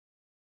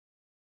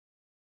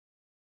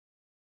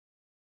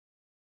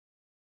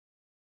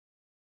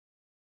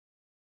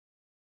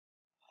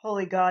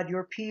Holy God,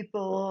 your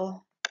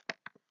people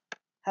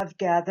have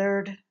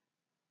gathered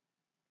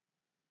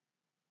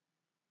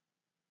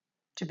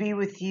to be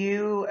with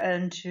you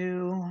and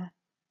to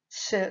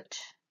sit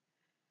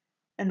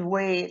and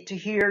wait to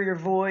hear your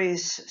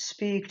voice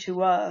speak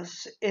to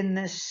us in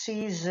this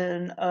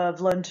season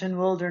of Lenten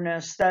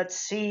wilderness that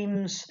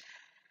seems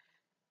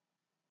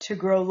to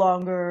grow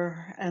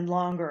longer and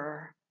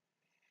longer.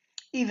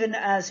 Even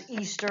as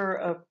Easter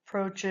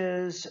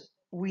approaches,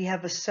 we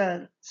have a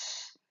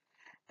sense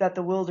that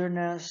the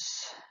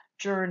wilderness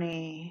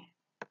journey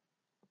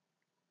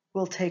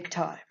will take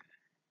time.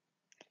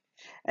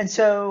 And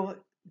so,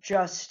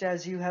 just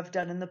as you have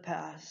done in the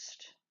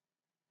past,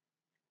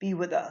 be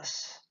with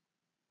us,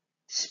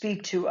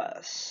 speak to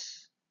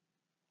us,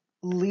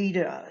 lead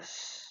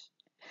us,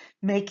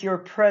 make your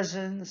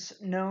presence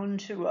known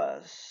to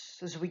us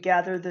as we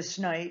gather this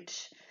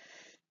night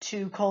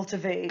to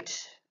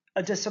cultivate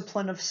a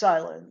discipline of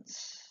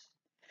silence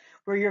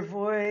where your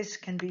voice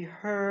can be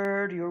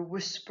heard, your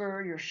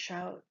whisper, your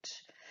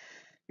shout,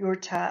 your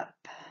tap.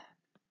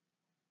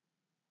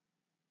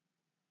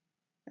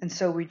 And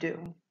so we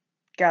do,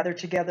 gather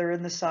together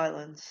in the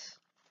silence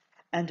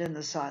and in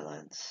the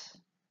silence.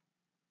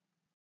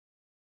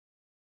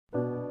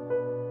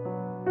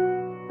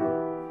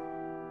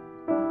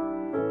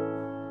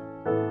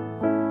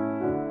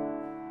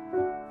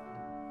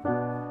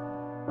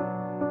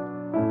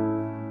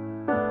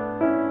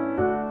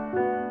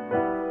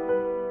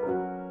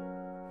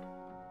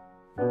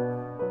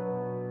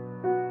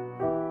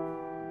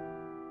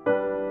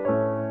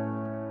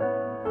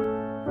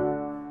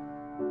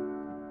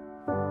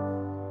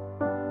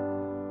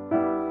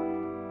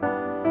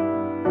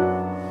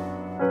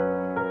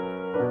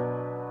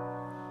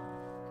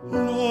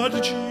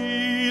 Lord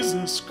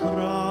Jesus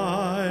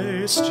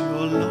Christ,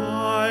 your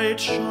light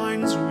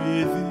shines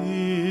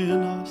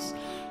within us.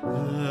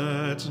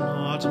 Let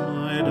not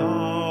my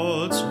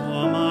doubts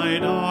or my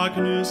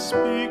darkness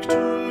speak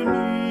to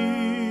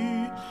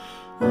me.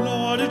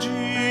 Lord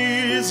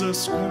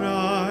Jesus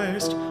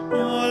Christ,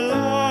 your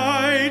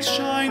light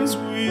shines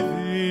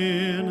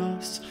within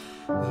us.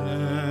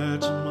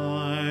 Let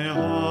my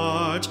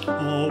heart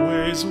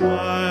always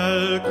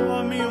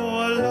welcome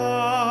your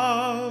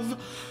love.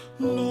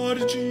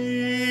 Lord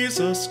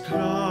Jesus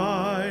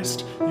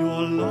Christ,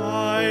 your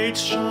light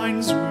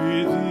shines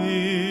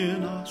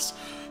within us.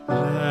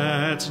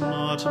 Let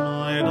not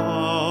my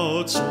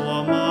doubts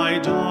or my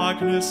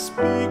darkness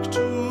speak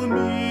to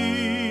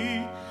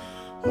me.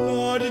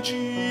 Lord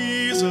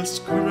Jesus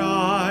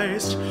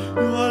Christ,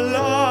 your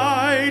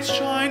light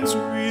shines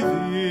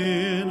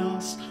within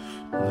us.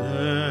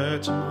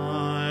 Let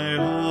my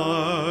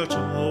heart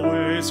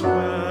always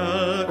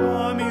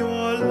welcome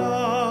your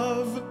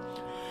love.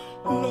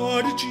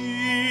 Lord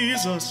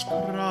Jesus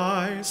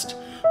Christ,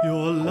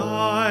 your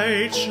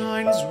light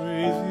shines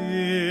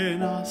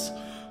within us.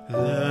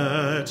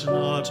 Let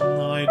not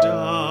my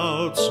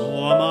doubts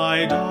or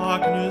my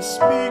darkness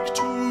speak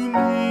to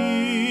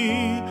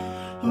me.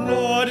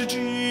 Lord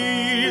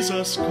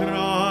Jesus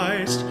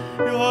Christ,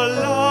 your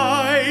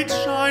light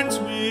shines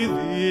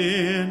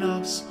within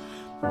us.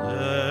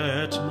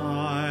 Let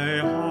my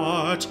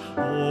heart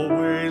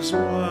always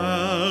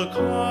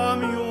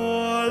welcome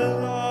your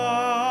love.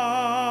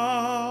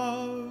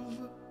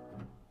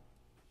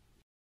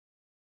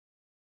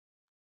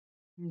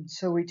 And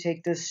so we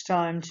take this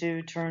time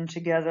to turn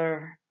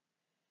together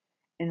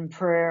in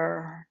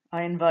prayer.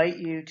 I invite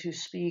you to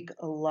speak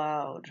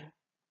aloud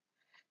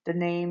the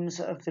names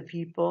of the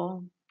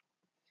people,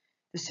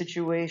 the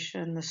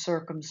situation, the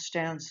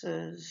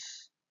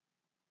circumstances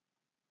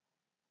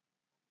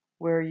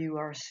where you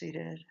are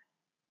seated.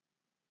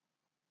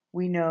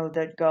 We know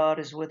that God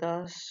is with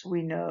us.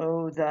 We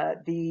know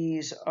that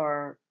these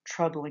are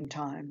troubling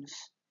times.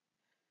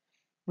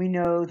 We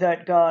know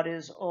that God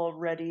is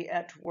already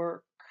at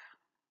work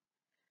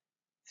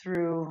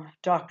through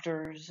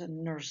doctors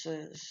and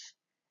nurses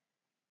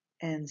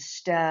and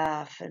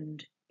staff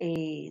and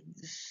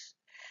aides,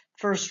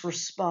 first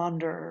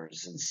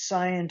responders and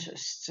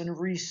scientists and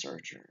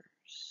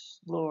researchers.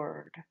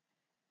 Lord,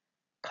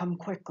 come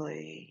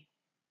quickly.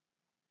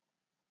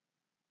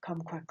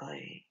 Come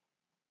quickly.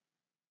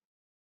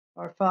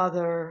 Our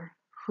Father,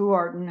 who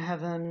art in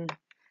heaven,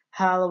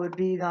 hallowed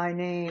be thy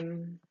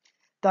name.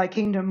 Thy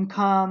kingdom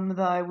come,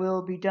 thy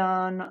will be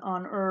done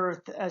on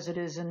earth as it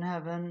is in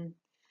heaven.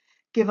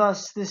 Give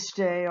us this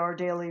day our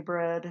daily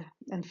bread,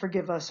 and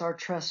forgive us our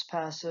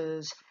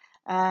trespasses,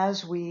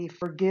 as we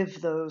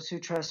forgive those who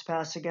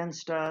trespass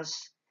against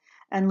us.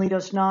 And lead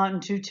us not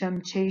into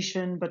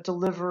temptation, but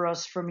deliver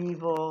us from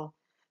evil.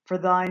 For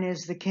thine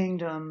is the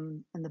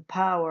kingdom, and the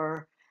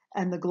power,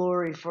 and the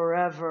glory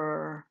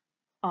forever.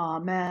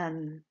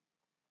 Amen.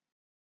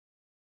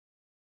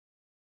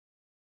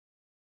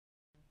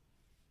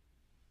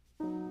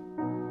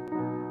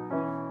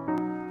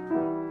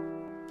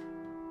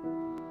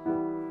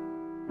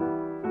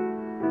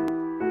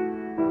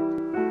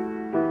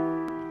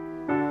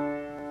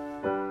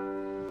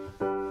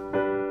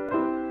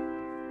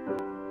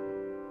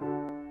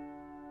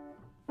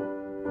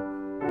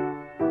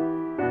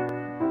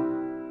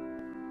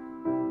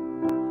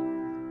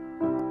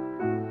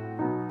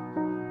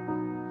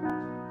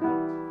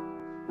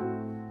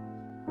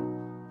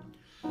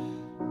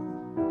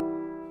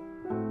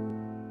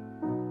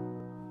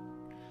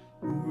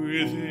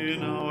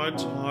 within our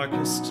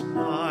darkest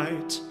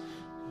night.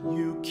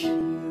 You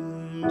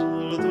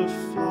kindle the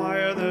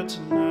fire that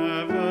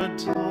never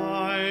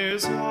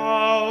dies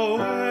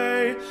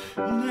away,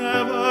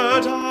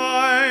 never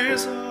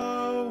dies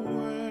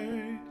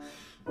away.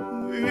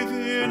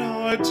 Within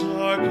our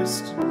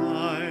darkest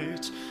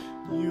night,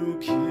 you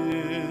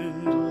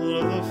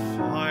kindle the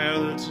fire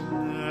that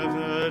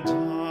never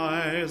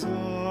dies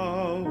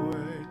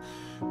away,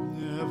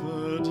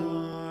 never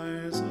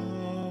dies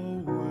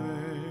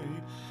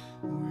away.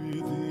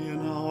 Within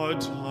our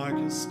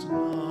darkest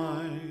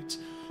night,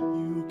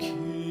 you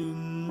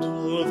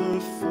kindle the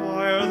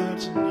fire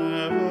that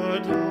never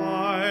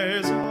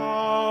dies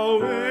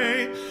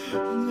away,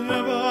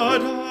 never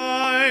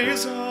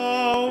dies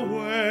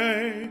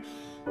away.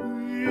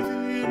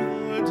 Within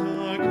our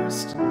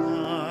darkest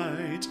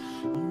night,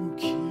 you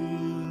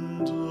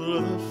kindle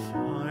the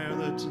fire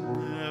that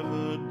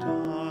never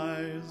dies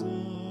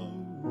away,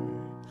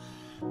 never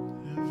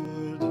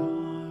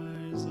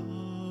dies away.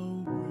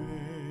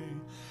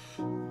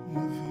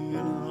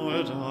 Within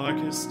our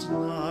darkest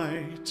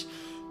night,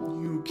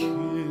 you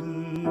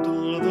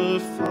kindle the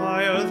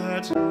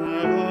fire that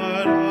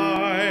never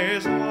dies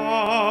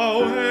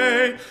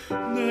away,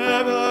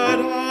 never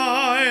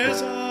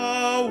dies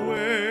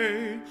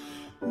away.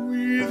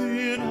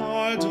 Within our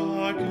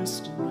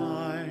darkest night,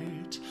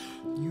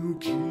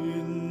 you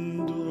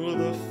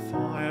kindle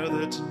the fire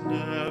that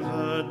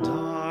never dies away, never dies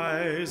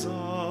away.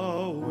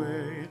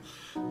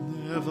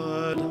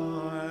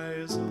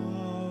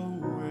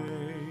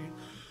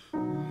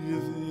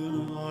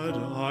 Within our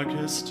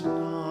darkest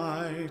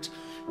night,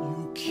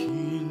 you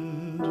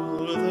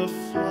kindle the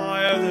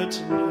fire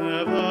that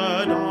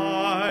never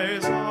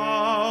dies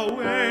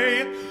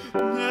away,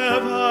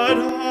 never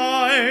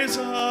dies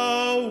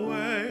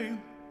away.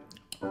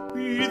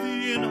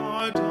 Within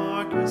our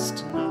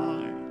darkest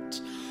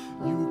night,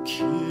 you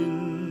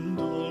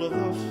kindle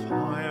the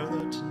fire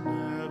that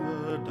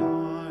never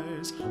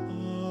dies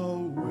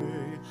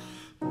away,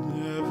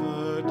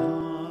 never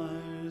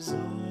dies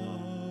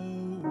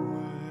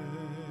away.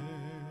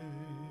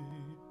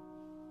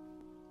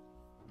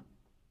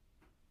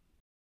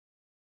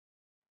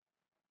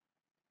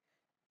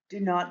 Do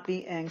not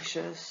be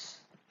anxious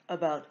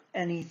about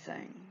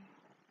anything,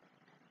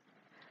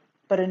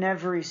 but in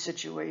every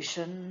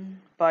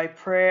situation, by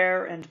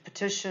prayer and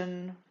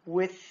petition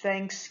with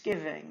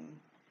thanksgiving,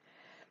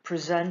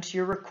 present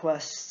your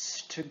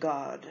requests to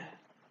God.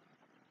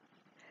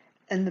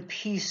 And the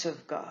peace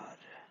of God,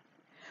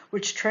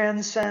 which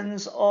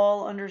transcends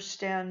all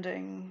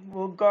understanding,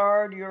 will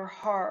guard your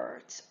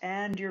hearts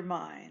and your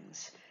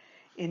minds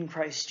in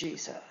Christ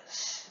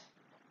Jesus.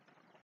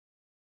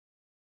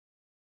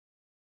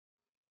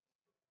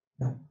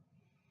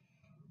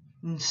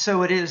 And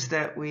so it is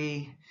that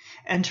we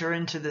enter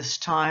into this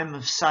time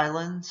of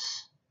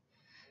silence.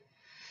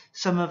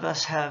 Some of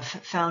us have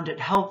found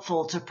it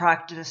helpful to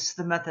practice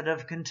the method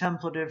of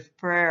contemplative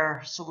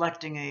prayer,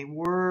 selecting a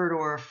word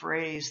or a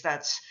phrase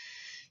that's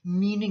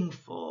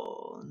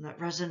meaningful and that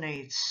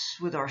resonates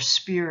with our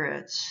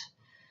spirits,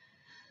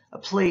 a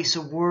place,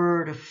 a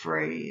word, a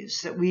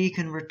phrase that we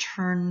can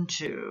return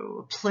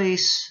to, a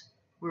place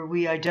where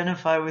we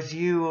identify with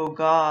you, O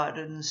God,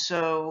 and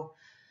so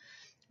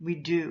we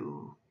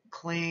do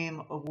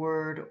claim a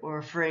word or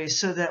a phrase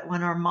so that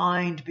when our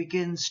mind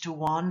begins to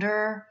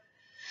wander,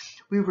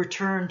 we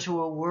return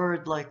to a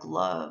word like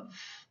love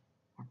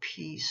or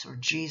peace or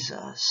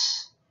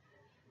Jesus,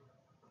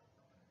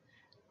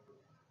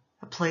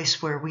 a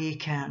place where we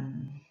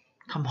can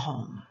come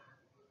home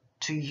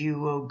to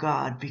you, O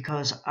God,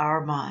 because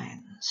our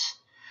minds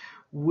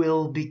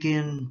will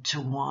begin to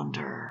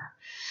wander.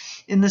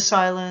 In the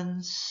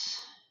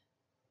silence,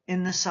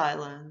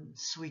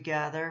 we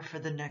gather for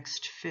the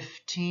next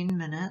 15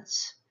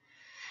 minutes,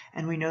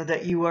 and we know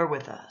that you are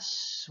with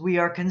us. We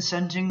are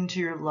consenting to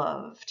your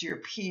love, to your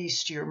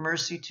peace, to your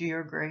mercy, to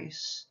your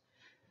grace.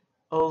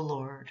 O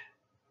Lord,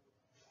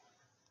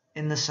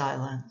 in the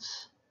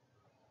silence,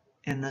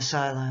 in the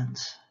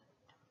silence.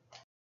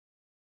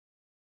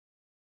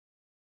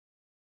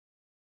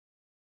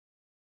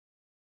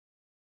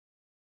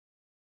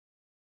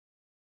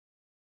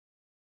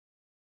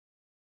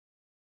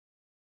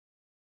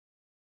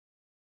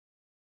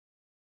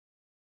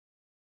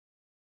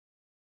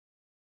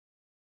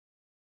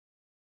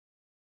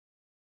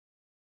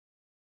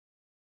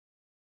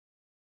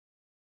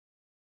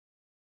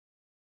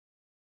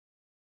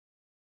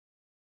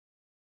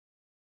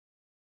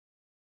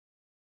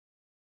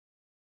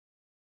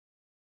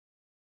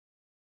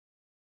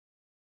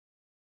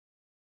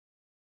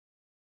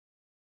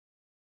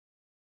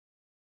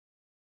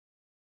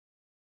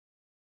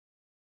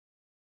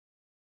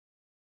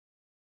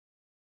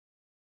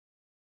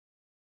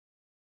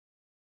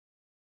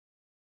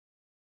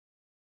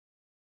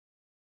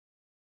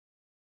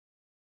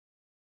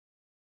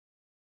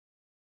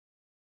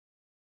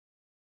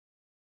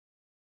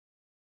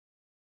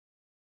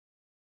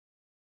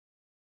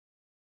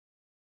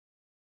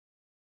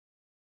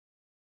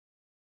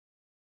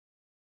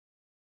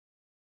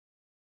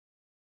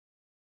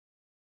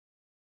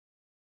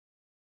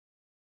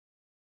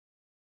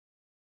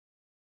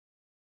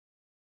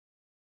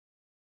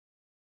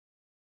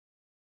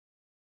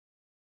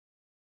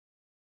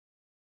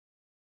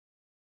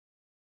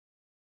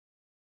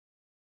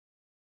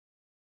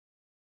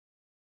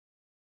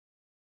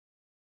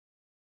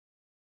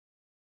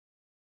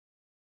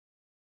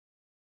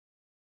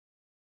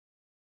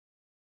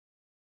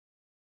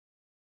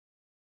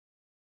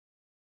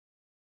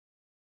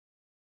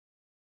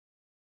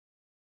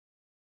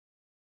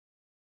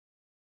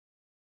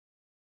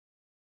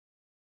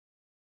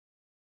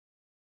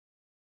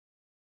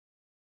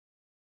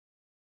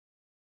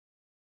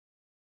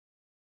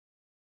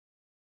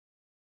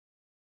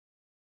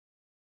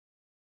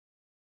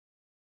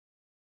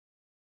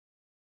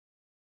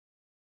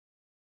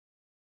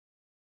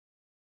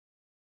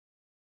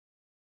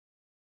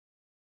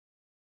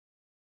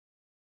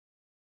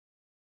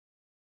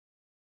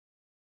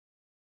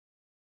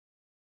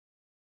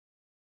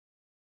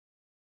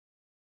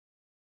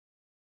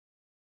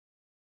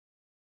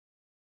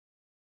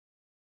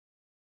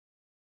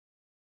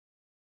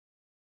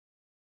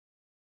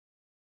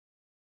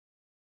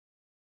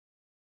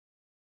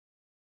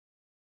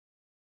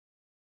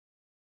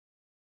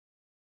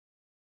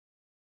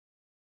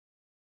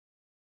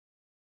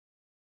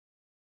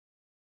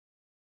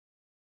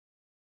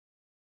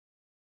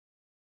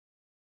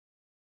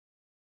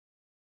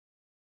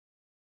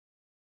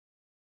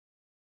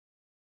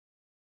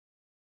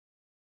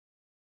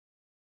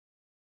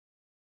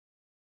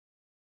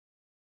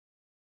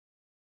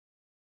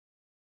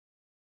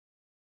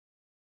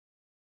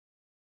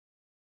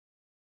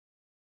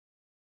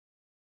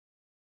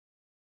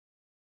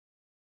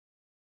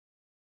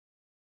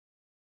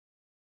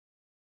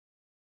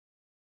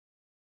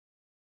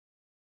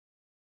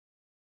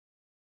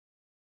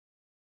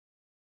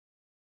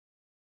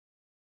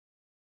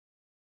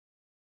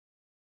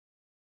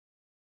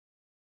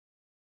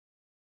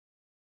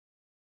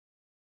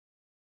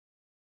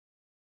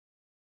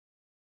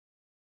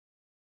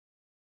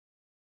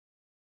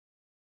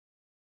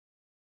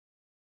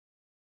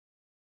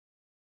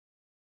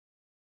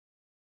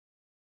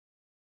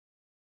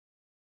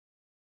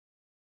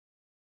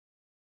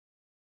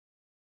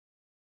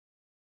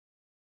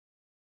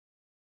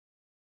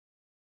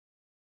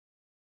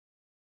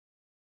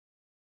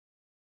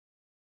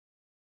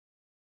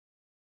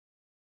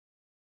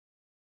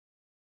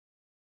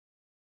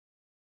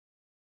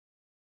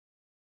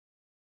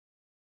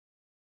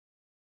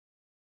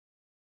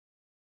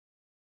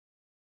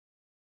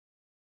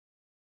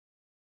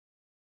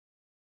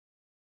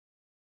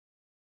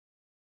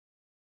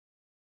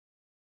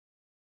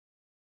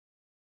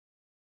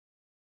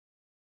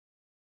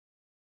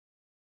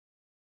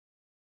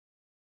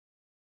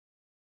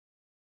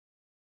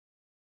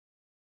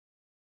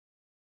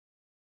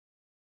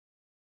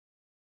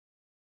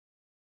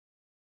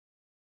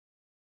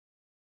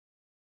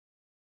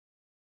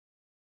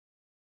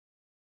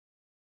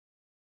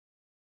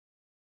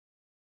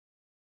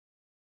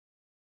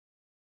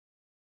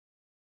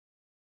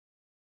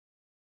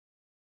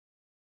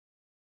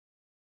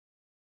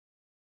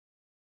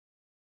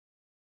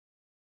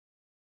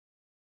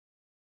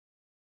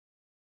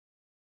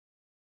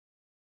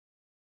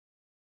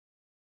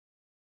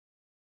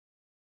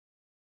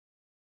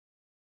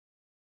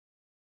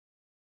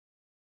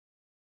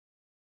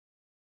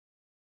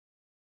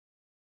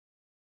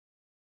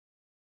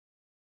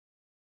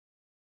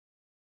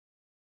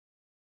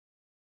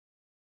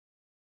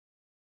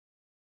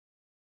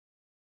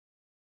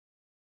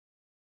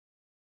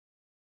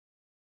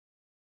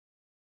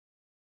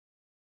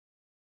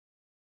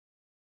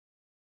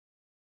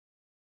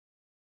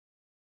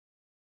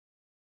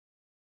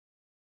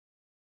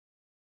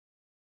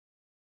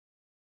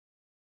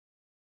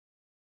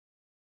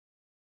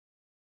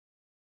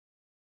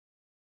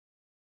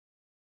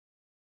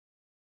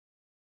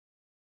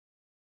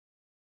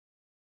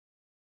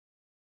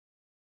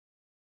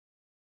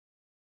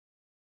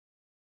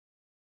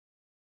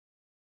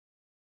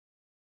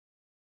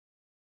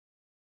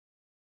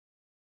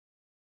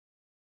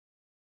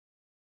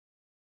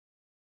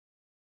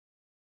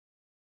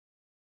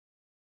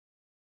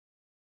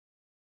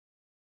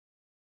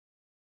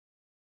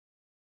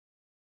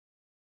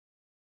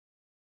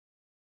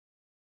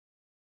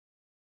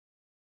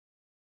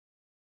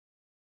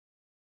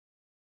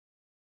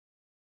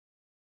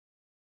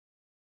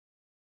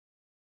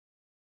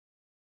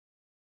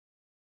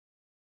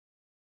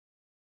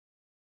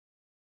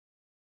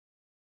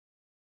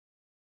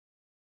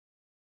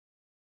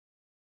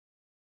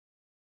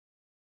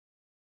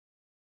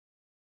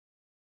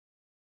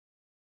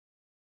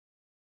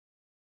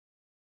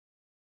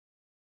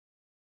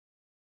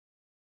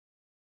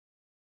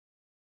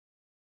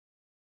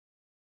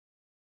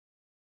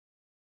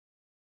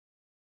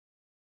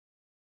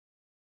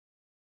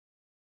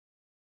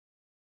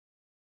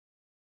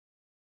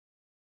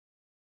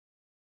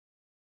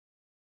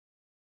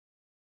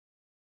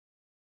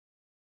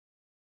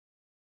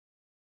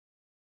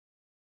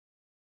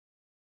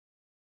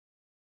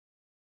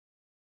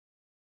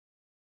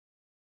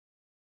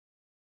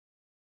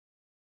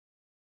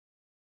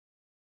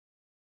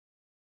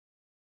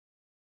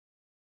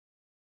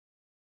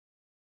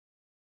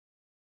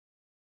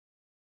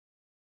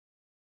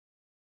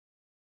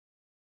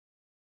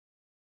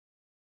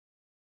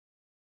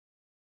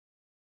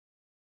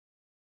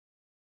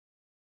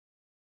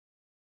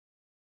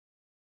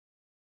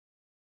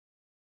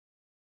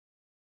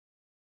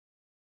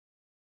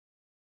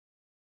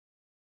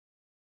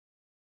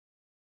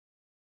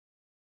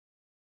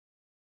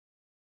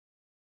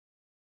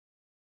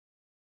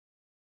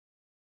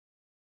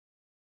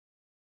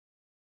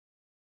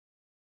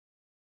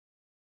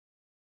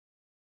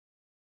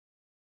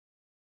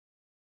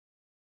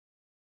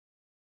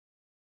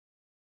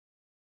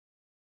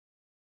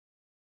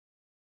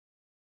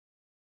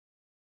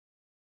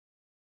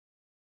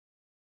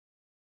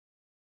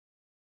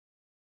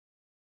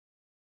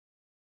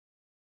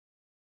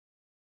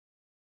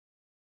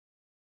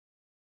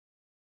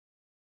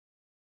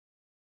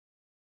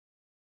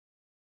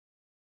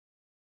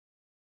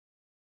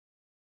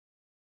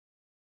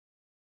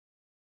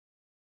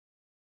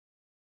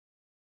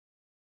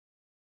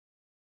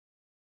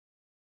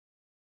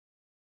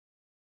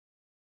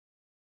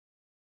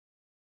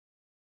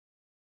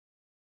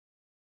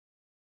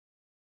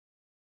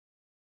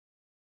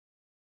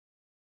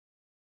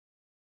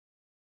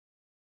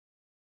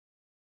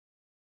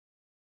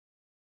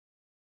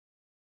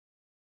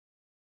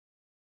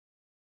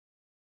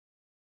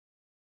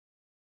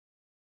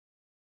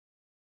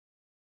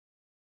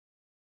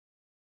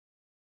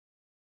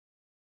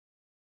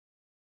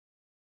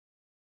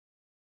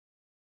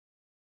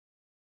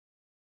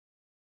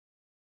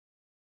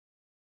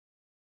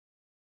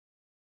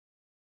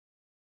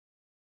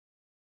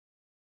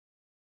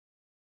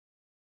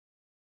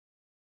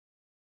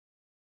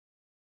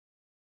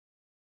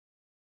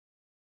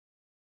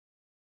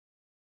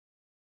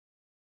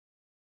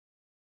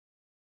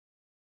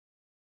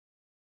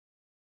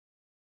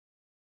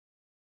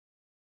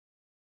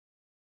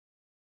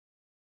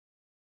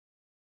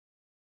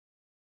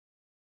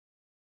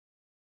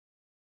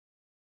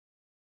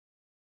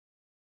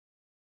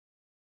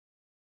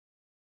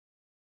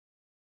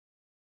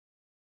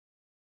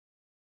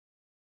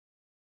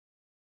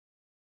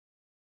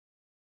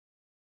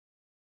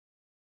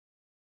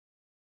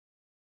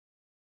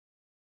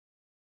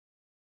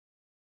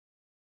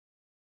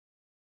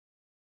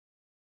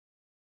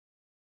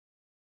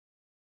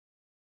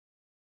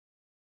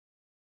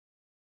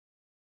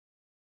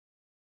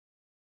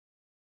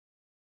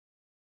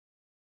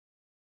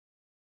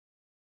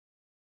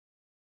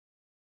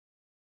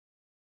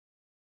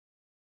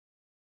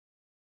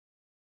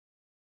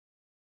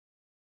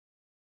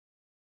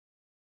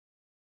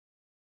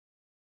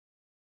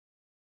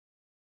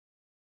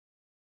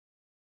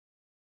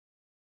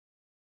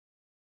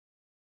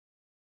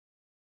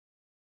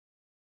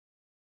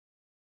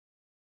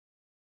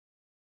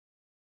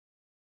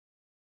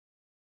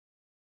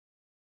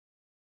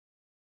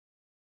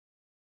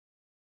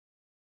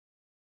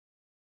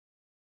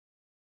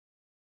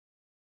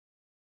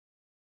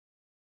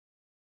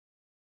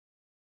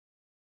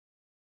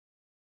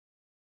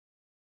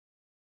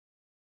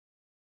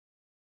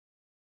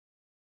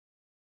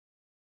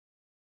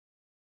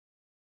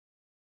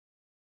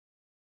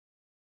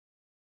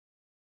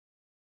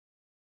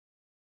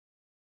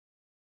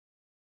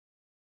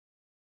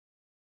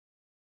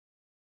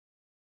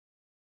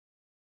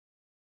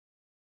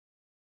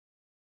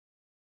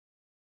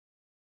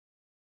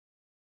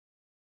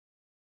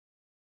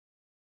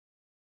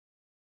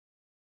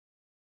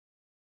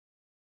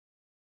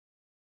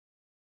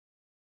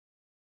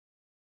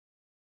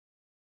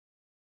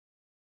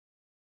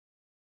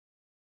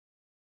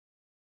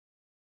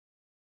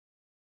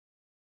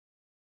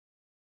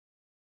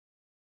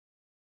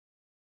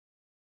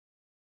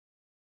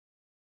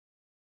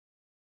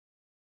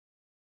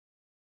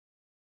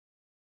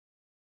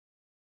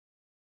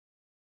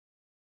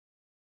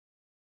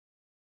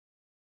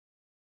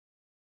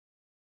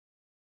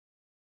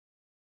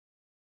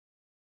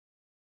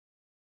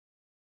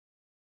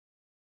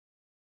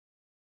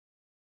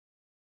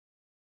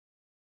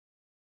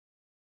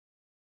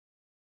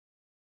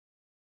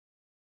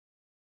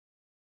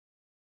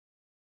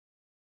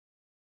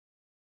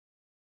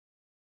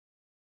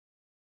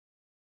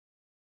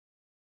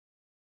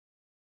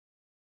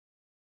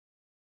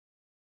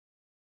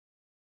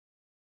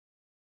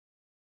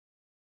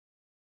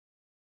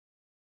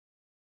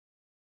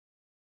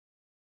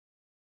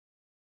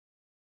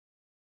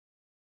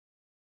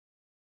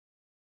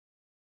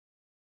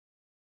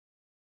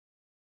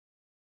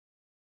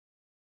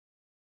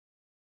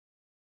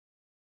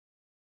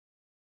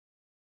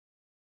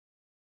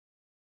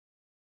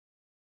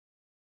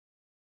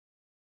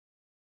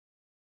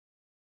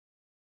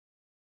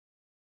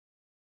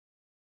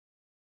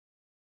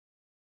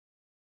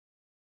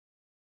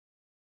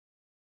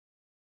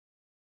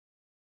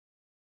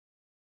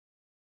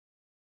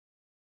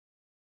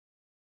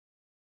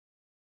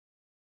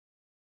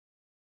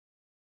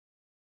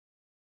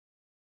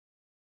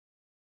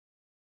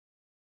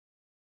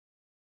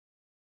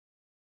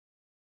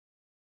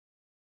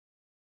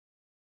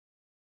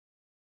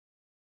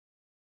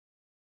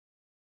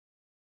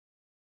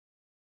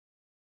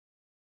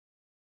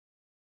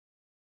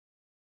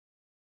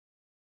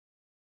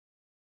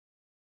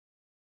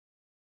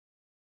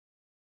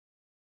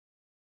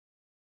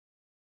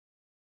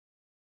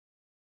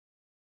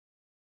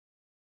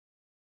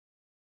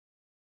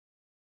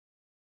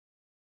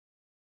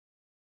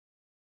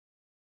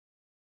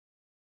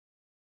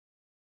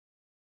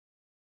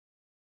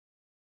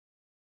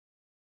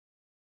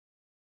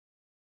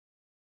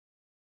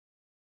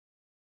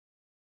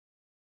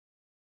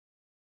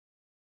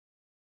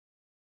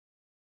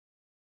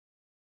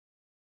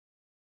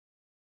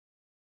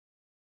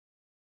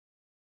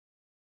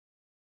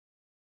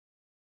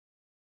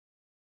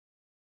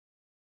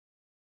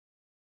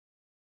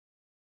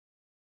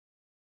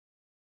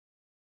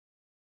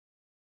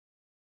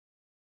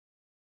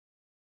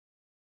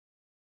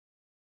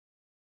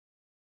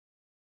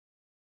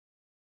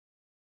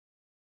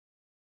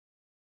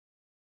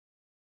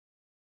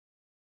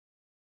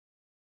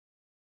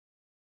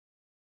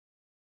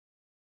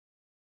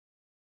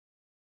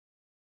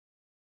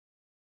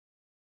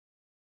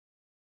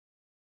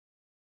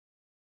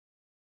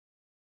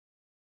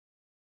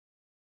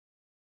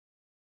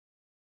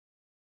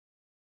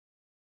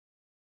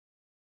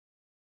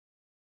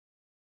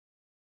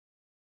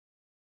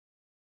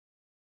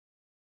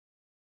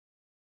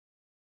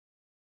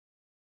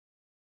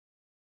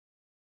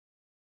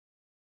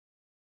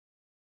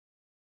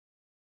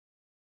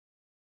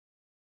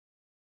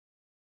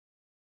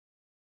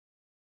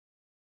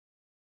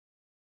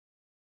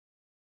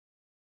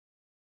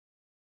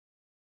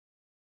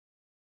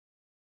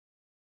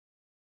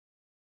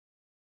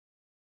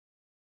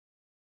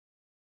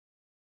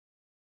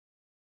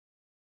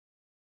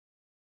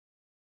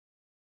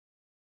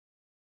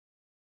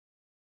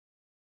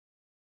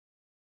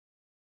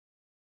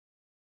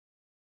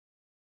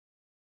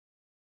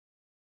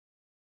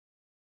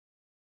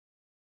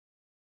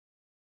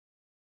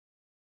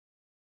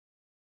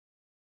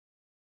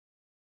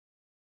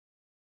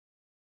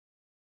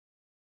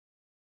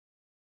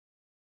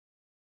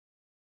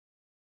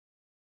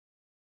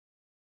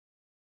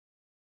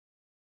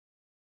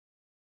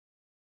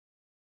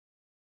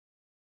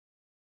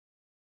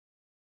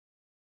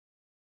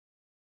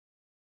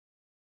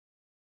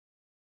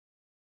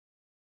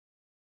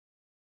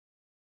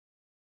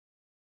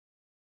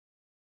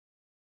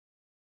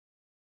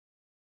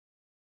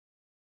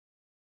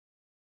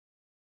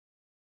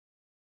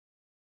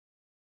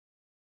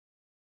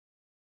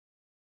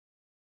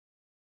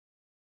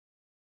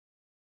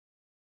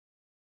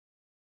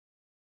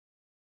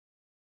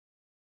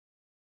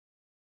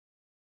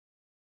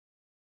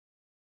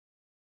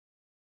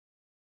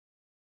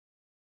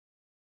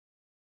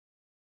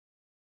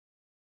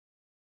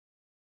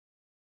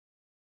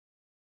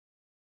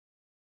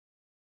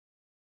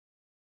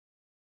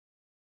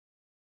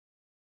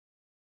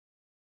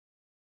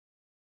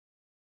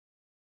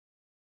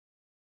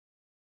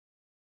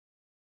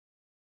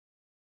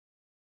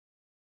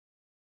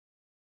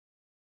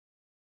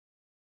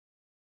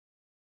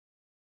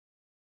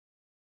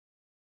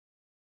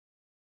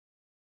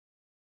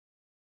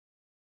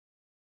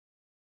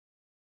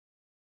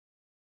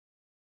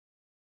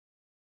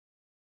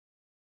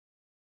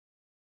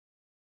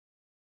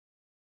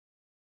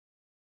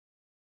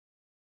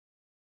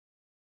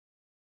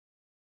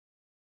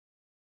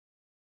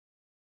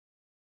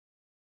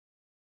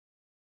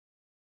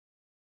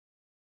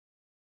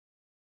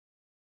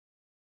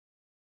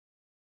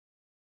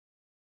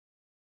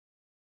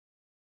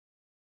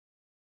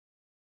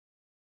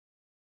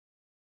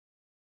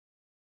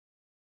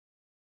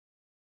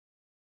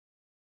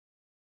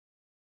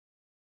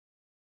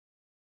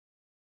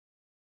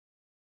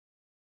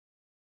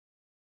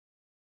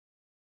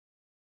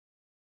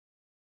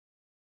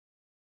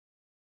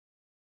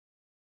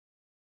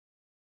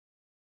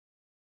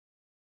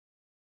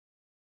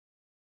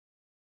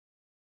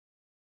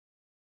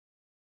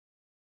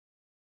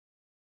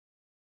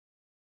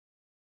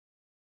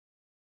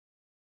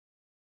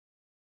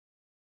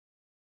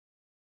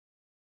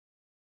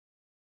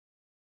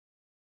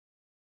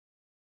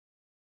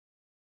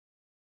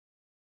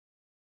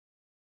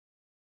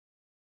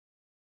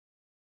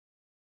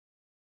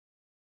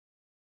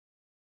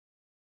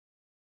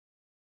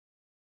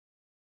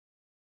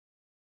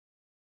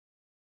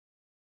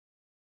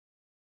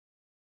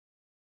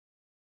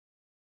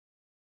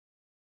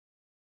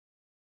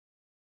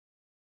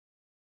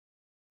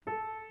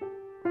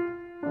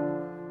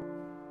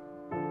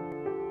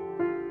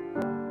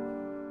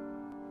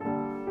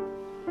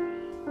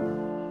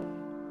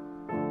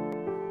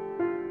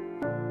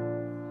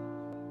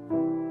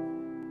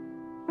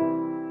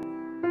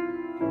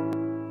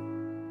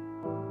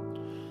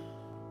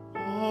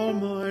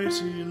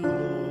 Almighty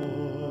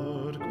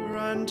Lord,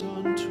 grant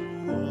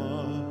unto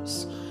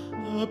us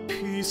a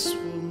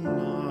peaceful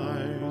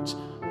night,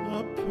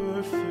 a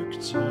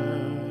perfect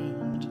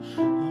end.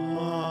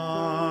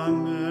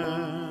 Amen,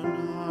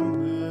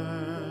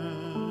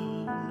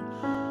 amen.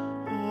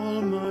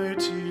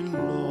 Almighty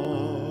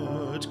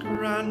Lord,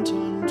 grant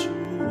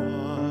unto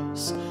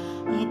us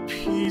a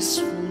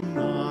peaceful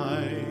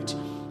night,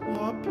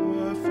 a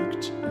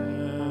perfect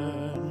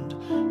end.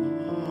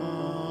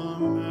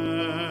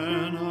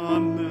 Amen,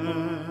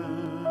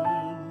 amen.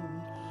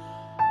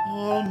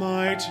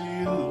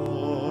 Almighty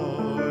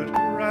Lord,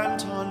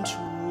 grant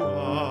unto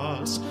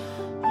us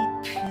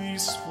a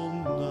peaceful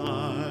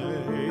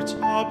night,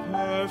 a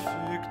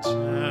perfect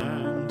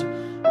end.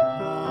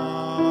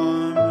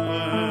 Amen,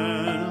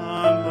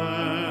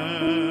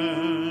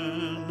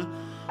 amen.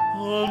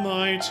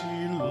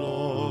 Almighty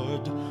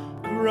Lord,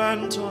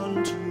 grant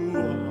unto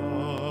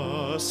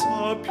us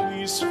a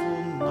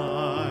peaceful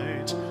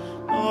night,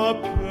 a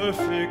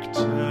perfect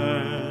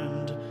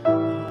end.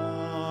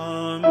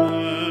 Amen,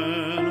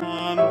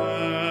 amen.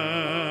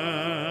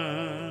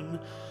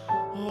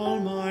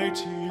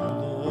 Almighty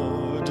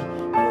Lord,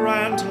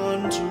 grant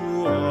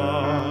unto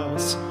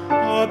us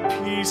a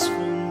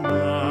peaceful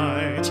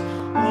night,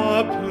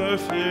 a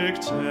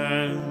perfect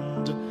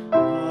end.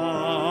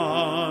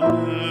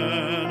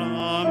 Amen,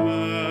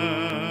 amen.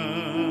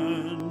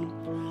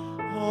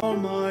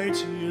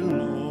 Almighty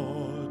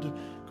Lord,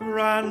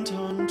 grant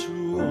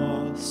unto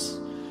us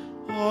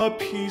a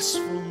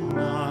peaceful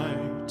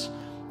night,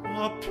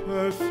 a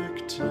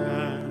perfect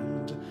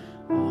end.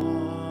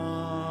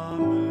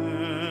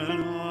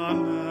 Amen,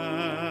 amen.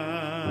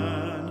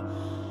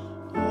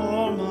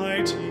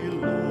 Almighty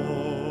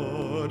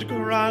Lord,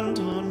 grant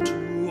unto